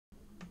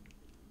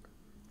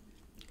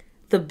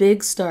The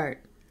Big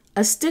Start,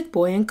 a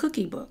Stickboy and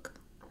Cookie book.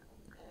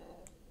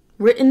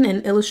 Written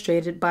and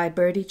illustrated by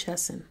Birdie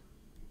Chesson.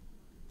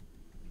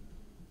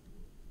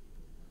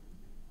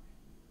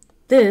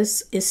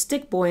 This is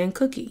Stickboy and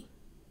Cookie.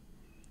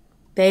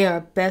 They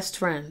are best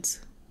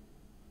friends.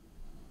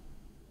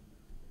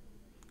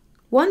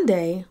 One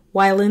day,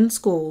 while in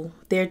school,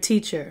 their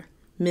teacher,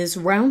 Ms.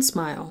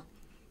 Roundsmile,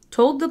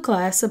 told the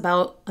class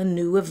about a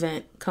new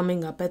event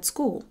coming up at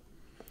school.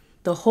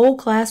 The whole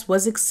class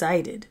was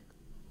excited.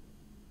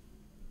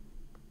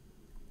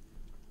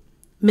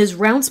 Ms.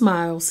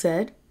 Roundsmile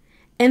said,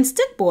 "And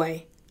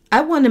Stickboy, I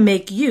want to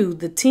make you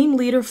the team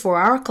leader for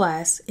our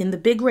class in the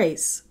big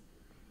race."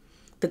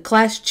 The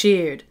class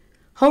cheered,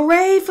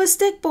 "Hooray for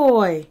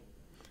Stickboy!"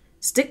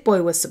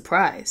 Stickboy was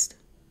surprised.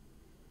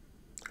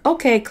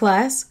 "Okay,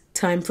 class,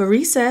 time for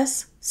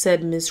recess,"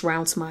 said Miss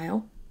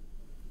Roundsmile.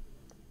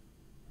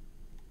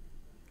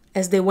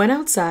 As they went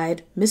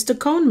outside, Mr.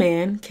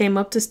 Coneman came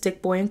up to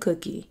Stickboy and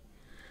Cookie.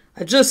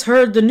 "I just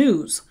heard the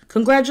news.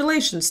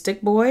 Congratulations,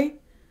 Stickboy."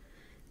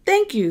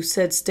 "Thank you,"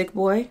 said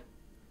Stickboy.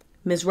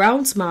 Miss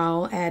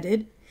Roundsmile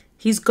added,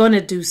 "He's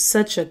gonna do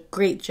such a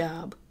great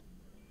job."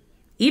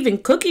 Even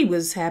Cookie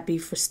was happy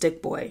for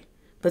Stickboy,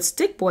 but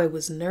Stickboy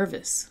was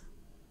nervous.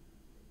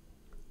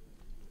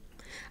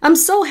 "I'm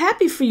so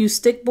happy for you,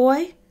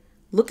 Stickboy."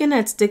 Looking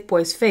at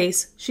Stickboy's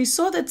face, she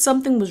saw that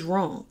something was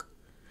wrong.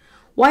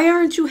 "Why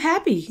aren't you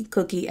happy?"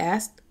 Cookie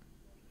asked.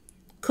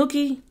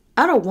 "Cookie,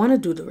 I don't want to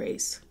do the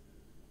race."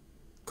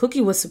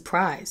 Cookie was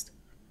surprised.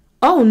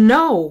 "Oh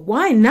no,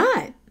 why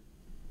not?"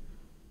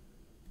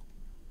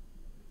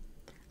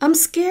 "I'm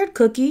scared,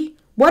 Cookie.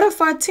 What if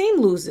our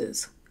team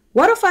loses?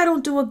 What if I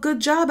don't do a good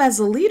job as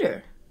a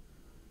leader?"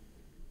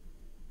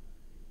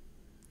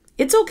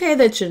 "It's okay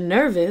that you're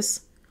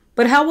nervous,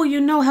 but how will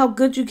you know how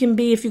good you can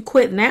be if you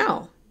quit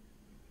now?"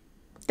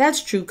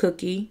 "That's true,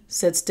 Cookie,"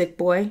 said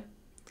Stickboy.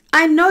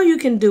 "I know you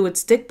can do it,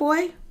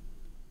 Stickboy."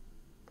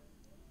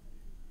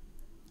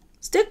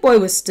 Stickboy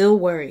was still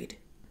worried.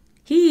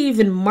 He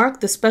even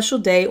marked the special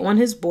day on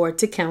his board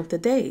to count the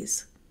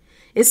days.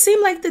 It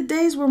seemed like the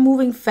days were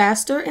moving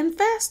faster and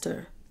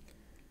faster.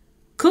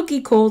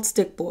 Cookie called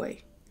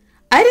Stickboy.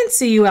 "I didn't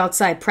see you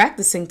outside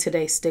practicing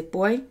today,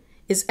 Stickboy.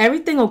 Is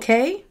everything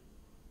okay?"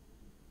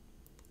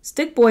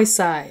 Stickboy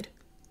sighed.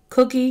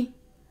 "Cookie,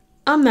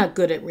 I'm not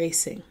good at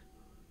racing."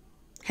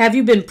 "Have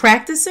you been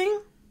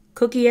practicing?"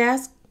 Cookie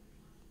asked.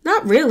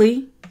 "Not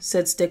really,"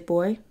 said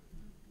Stickboy.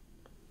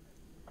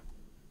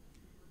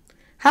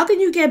 "How can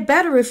you get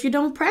better if you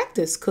don't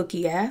practice?"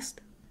 Cookie asked.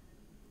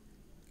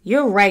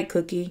 "You're right,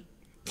 Cookie.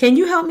 Can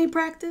you help me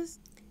practice?"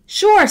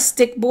 "Sure,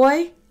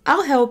 Stickboy.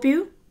 I'll help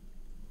you."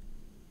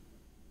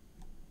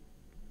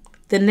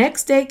 The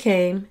next day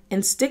came,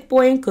 and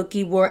Stickboy and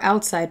Cookie were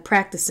outside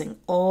practicing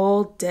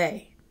all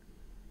day.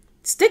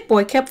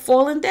 Stickboy kept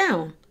falling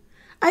down.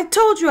 "I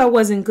told you I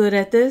wasn't good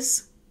at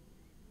this."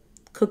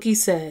 Cookie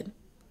said,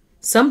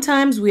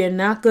 "Sometimes we are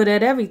not good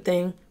at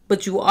everything,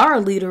 but you are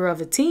a leader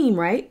of a team,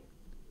 right?"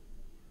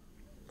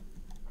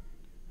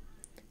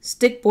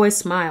 Stickboy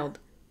smiled.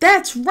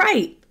 "That's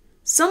right.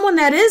 Someone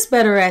that is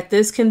better at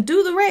this can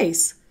do the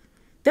race.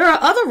 There are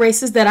other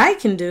races that I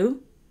can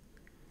do,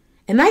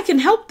 and I can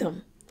help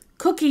them.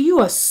 Cookie, you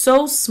are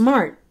so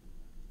smart."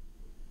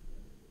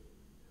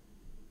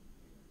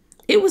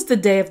 It was the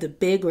day of the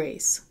big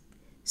race.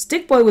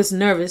 Stickboy was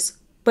nervous,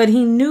 but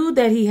he knew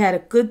that he had a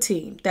good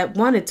team that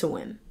wanted to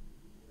win.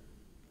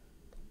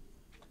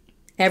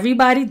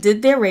 Everybody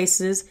did their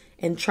races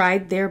and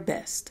tried their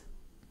best.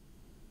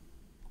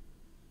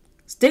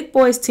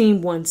 Stickboy's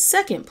team won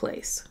second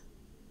place.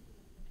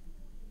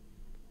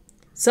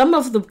 Some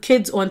of the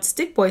kids on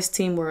Stickboy's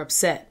team were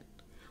upset.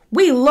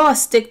 "We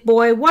lost,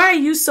 Stickboy. Why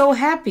are you so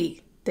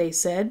happy?" they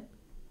said.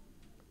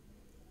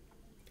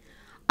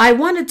 "I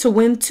wanted to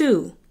win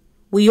too.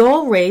 We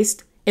all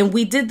raced and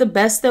we did the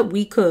best that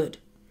we could.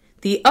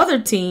 The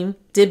other team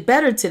did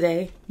better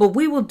today, but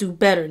we will do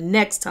better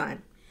next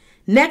time.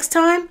 Next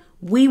time,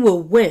 we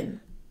will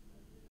win."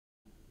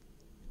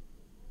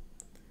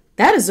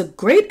 "That is a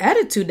great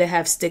attitude to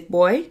have,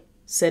 Stickboy,"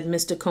 said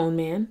Mr.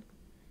 Coneman.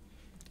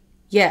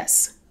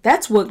 "Yes,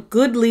 that's what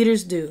good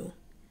leaders do.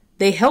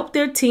 They help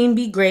their team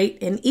be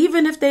great, and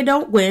even if they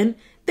don't win,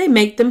 they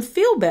make them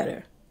feel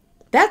better.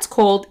 That's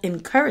called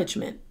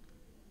encouragement."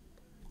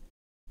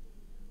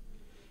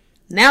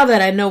 "Now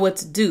that I know what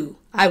to do,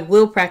 I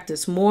will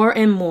practice more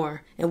and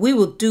more, and we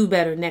will do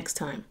better next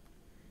time."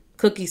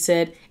 Cookie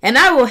said, "And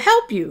I will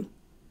help you."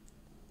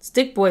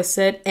 Stickboy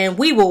said, "And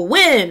we will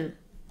win."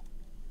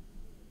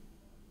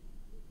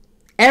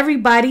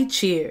 Everybody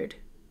cheered.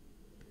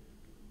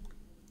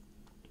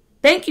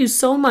 "Thank you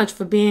so much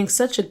for being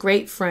such a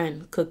great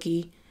friend,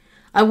 Cookie.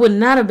 I would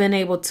not have been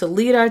able to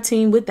lead our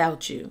team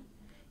without you.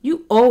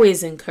 You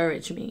always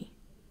encourage me."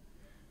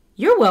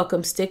 "You're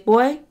welcome,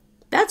 Stickboy.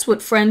 That's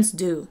what friends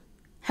do.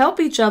 Help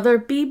each other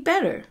be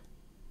better."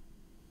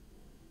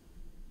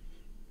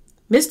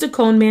 Mr.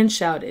 Coneman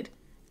shouted,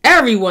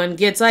 "Everyone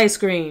gets ice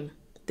cream."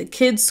 The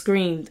kids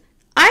screamed,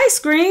 "Ice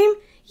cream!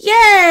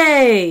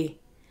 Yay!"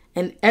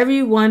 and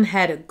everyone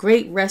had a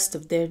great rest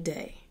of their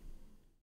day.